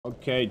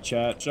Okay,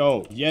 chat.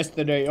 So,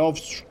 yesterday off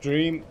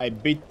stream, I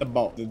beat the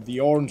boss. The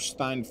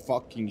Ornstein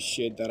fucking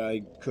shit that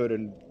I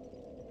couldn't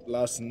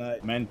last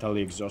night.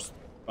 Mentally exhausted.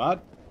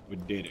 But, we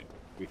did it.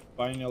 We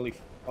finally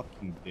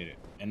fucking did it.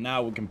 And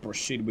now we can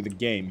proceed with the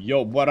game.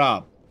 Yo, what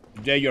up?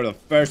 Today you're the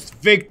first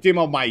victim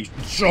of my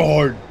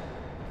sword.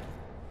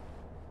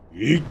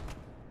 Yeet.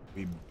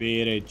 We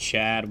beat it,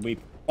 chat. We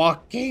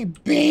fucking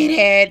beat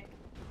it.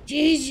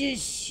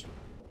 Jesus.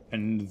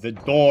 And the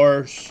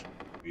doors.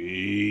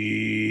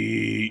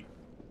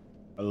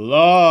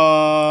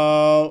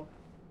 Hello?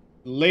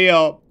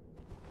 Leo.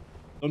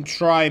 Don't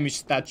try me,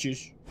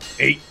 statues.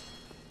 Hey.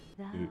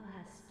 Thou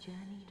hast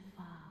journeyed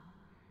far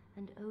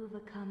and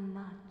overcome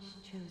much,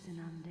 chosen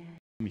undead.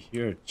 I'm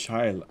here,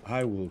 child.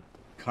 I will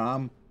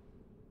come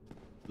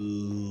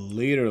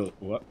later.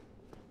 What?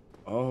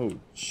 Oh,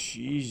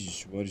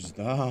 Jesus. What is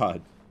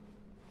that?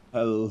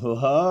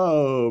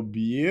 Hello.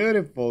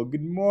 Beautiful.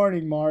 Good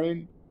morning,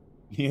 Martin.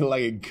 You're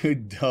like a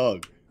good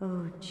dog.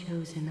 O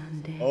chosen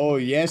undead. Oh,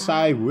 yes,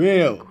 I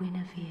will.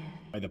 Guinevere.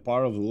 By the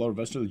power of the Lord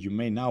Vessel, you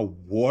may now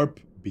warp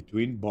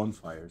between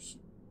bonfires.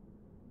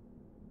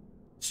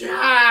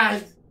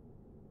 Chad!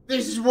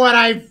 This is what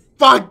I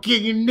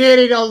fucking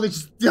needed all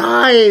this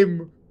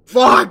time!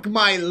 Fuck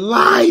my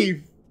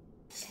life!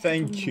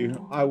 Thank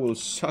you. I will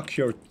suck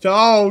your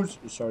toes.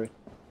 Sorry.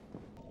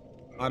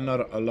 I'm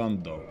not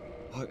alone though.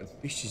 Oh,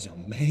 this is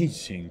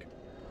amazing.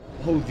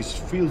 Oh, this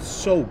feels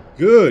so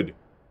good.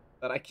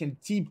 That I can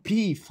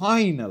TP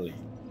finally.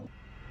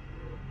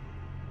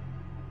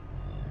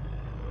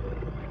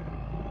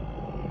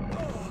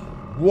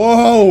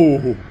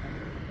 Whoa!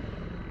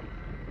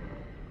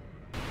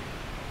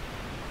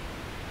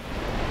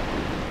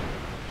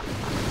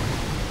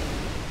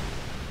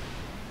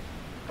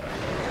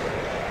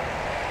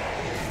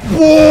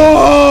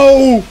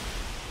 Whoa!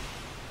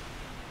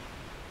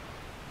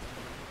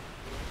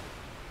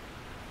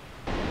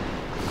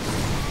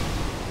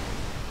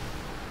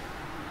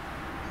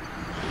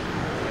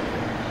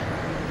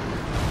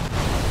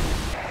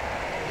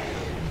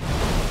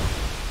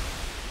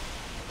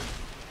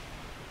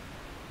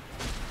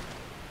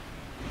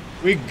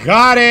 We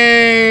got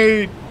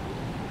it!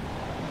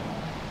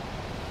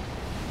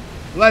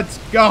 Let's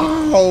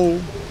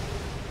go!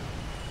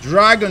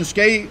 Dragon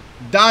Skate,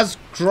 Dust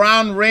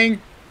Crown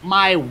Ring,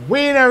 my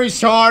winner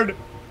is hard.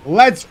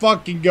 Let's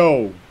fucking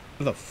go.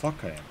 Where the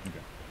fuck I am? Okay.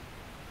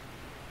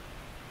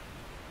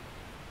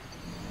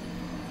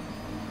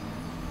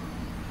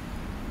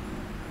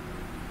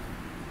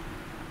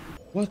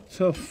 What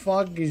the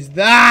fuck is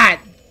that?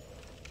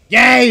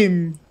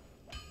 Game!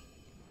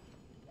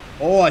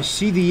 Oh, I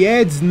see the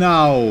ads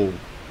now.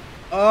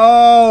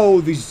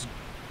 Oh, these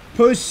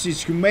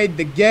pussies who made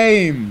the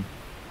game.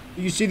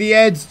 You see the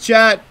ads,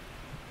 chat?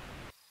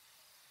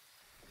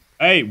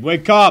 Hey,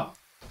 wake up!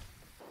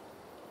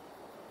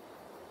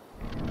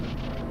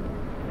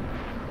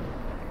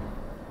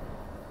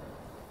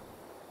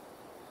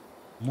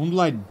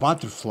 Moonlight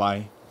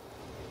Butterfly?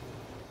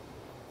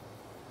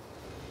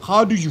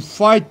 How do you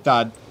fight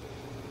that?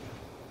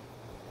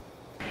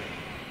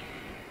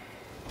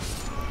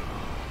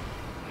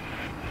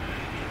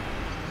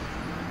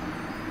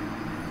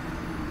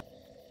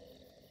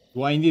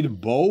 Do I need a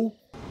bow?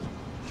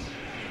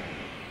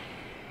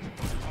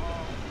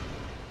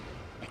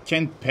 I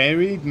can't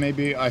parry it.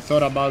 Maybe I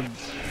thought about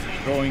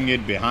throwing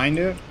it behind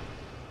her.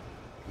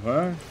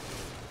 Where?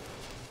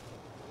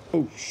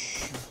 Oh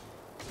shit.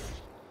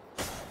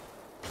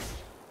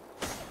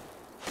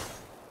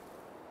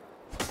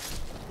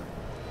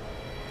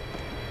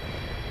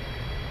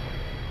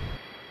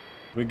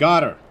 We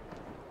got her.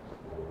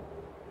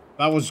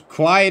 That was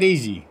quite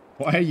easy.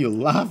 Why are you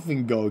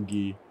laughing,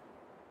 Gogi?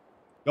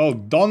 Go,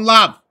 don't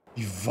laugh!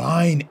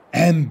 Divine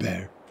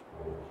Ember.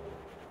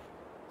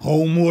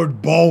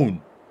 Homeward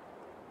Bone.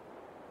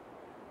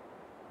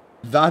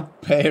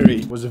 That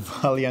parry was a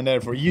valiant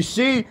effort. You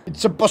see?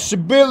 It's a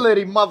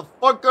possibility,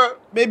 motherfucker.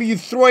 Maybe you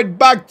throw it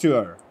back to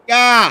her.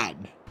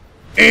 God.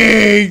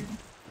 Eat.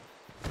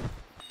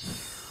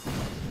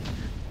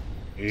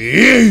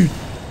 Eat.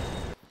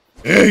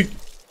 Eat.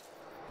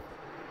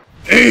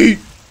 Eat.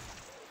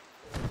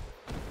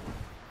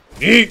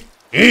 Eat.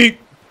 Eat.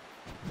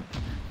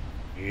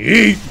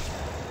 Eat.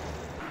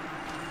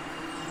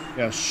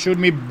 Yeah, shoot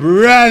me,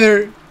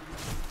 brother.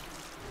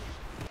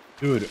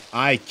 Dude,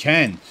 I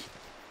can't.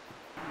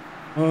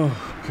 Oh,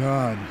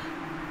 God.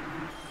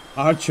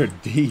 Archer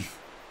Thief.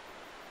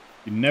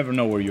 You never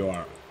know where you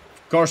are.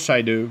 Of course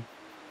I do.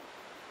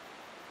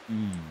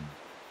 I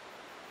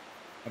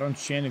don't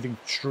see anything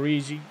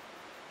treasy.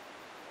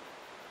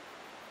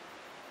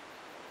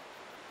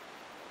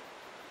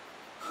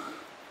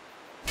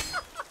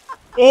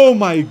 Oh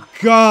my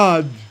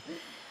God.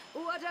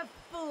 What a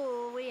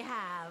fool we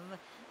have!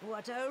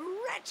 What a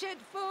wretched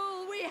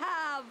fool we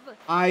have!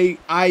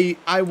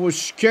 I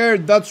was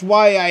scared. That's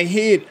why I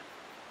hit.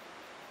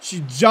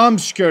 She jump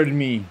scared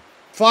me.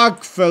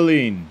 Fuck,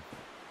 Feline.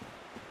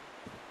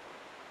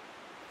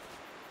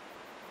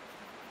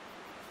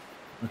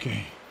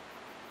 Okay.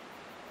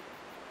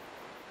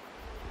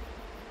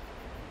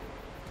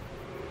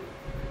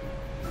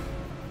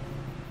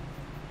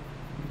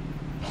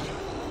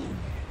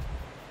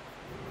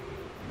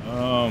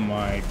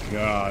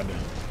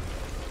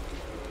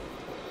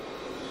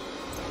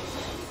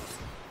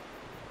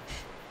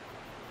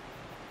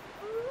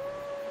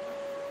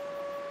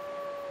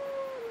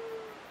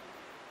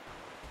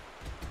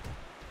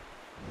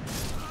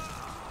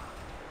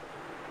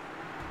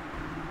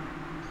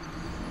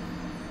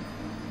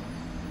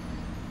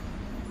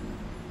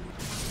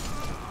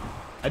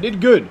 I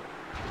did good.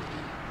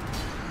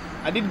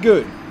 I did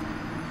good.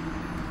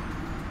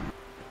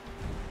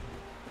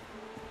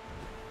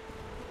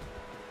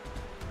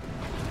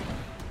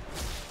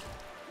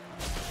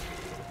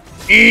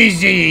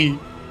 Easy.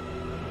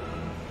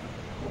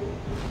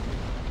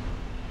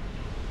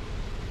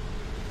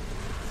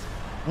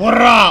 What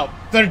up?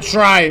 Third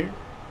try.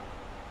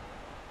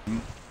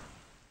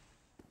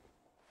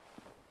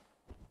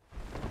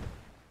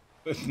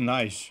 That's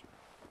nice.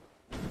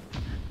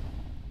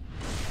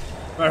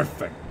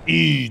 Perfect.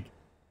 Eat.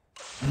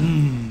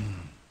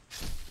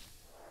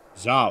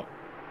 Zao.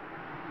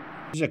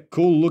 This is a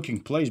cool looking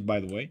place, by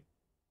the way.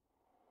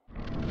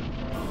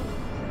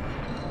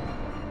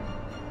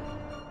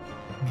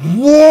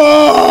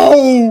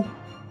 Whoa!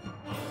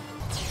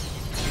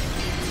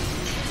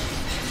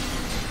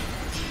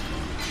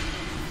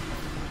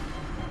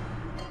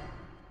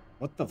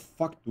 What the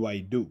fuck do I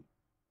do?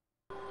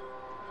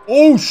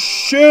 Oh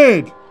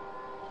shit!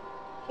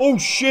 Oh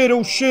shit,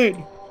 oh shit!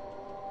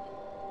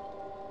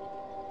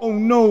 Oh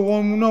no,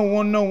 oh no,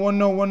 oh no, oh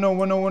no, oh no,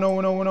 oh no, oh no,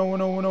 oh no, oh no, oh no,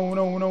 oh no, oh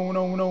no, oh no, oh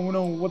no, oh no, oh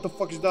no. What the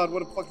fuck is that? What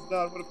the fuck is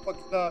that? What the fuck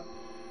is that?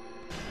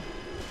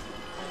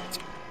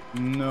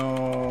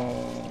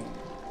 No.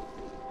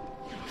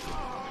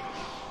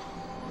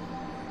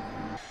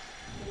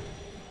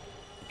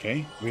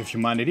 Okay, we have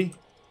humanity.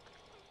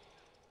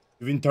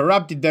 You've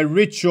interrupted the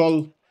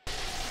ritual.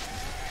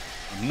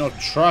 I'm not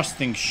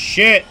trusting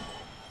shit.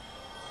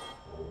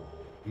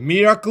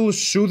 Miracle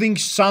soothing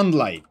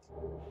sunlight.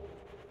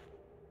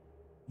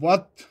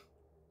 What?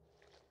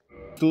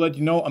 To let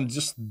you know, I'm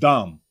just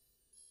dumb.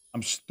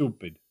 I'm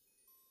stupid.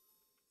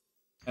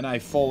 And I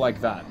fall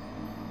like that.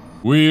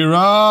 We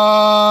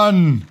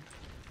run!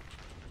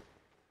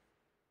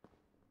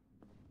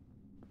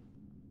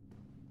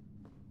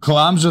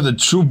 Clams are the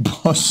true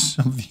boss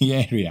of the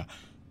area.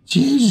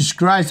 Jesus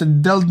Christ, I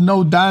dealt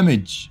no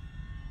damage.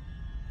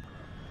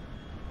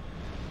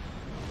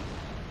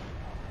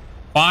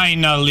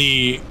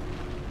 Finally,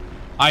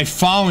 I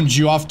found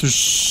you after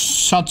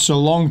such a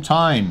long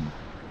time.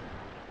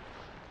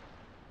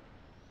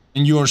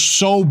 And you are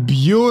so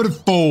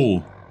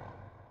beautiful.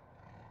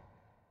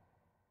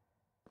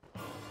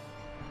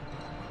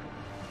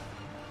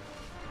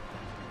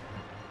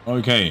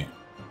 Okay.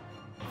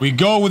 We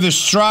go with the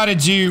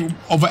strategy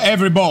of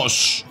every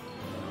boss.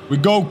 We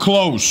go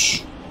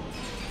close.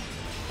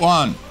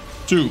 1,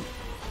 2,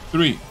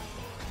 3.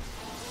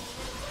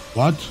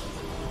 What?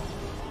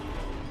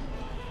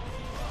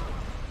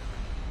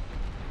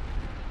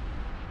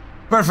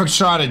 Perfect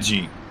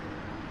strategy.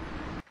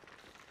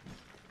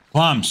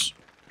 Plums.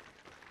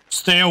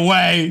 Stay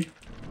away.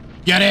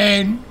 Get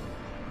in.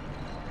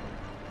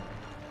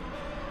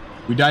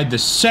 We died the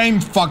same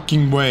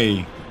fucking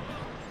way.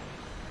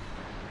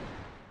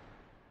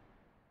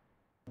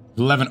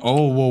 11.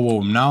 Oh, whoa,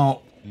 whoa.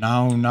 Now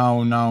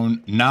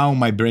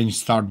my brain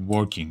start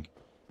working.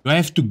 Do I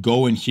have to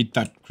go and hit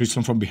that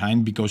crystal from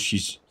behind because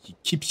he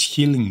keeps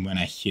healing when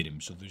I hit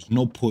him, so there's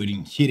no point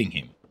in hitting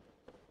him.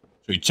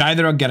 So it's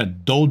either I gotta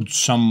dodge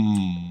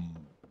some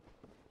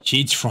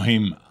hits from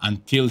him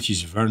until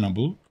he's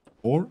vulnerable,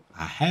 or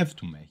I have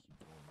to make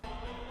it.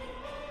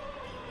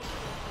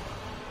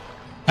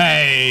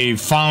 Hey,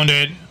 found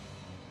it.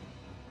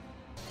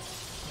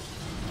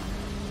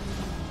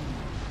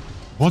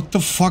 What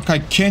the fuck? I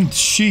can't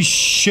see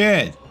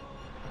shit.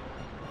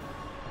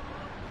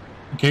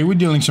 Okay, we're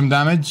dealing some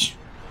damage.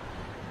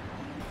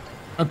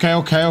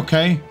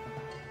 Okay.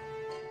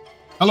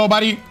 Hello,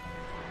 buddy.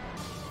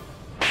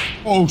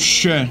 Oh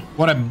shit.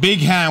 What a big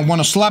hand.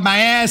 Wanna slap my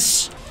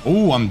ass?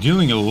 Oh, I'm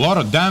dealing a lot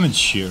of damage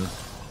here.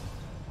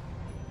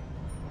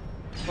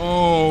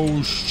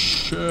 Oh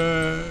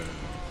shit.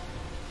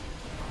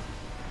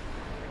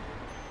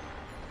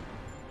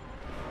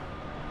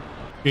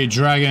 Okay,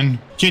 dragon.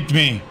 Hit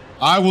me.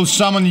 I will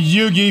summon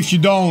Yugi if you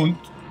don't.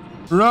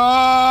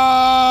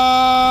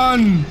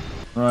 Run!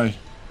 Right.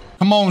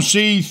 Come on,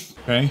 Sheath.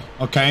 Okay,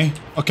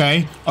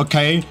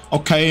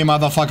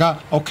 motherfucker.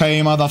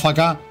 Okay,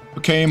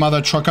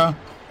 mother trucker.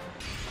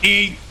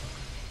 Eat.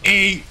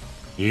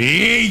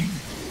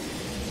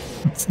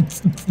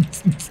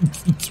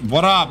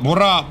 What up?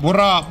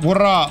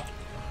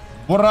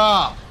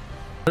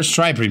 First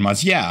try, pretty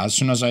much. Yeah, as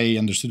soon as I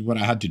understood what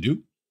I had to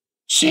do.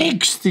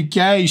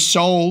 60k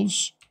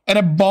souls at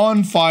a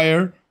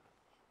bonfire.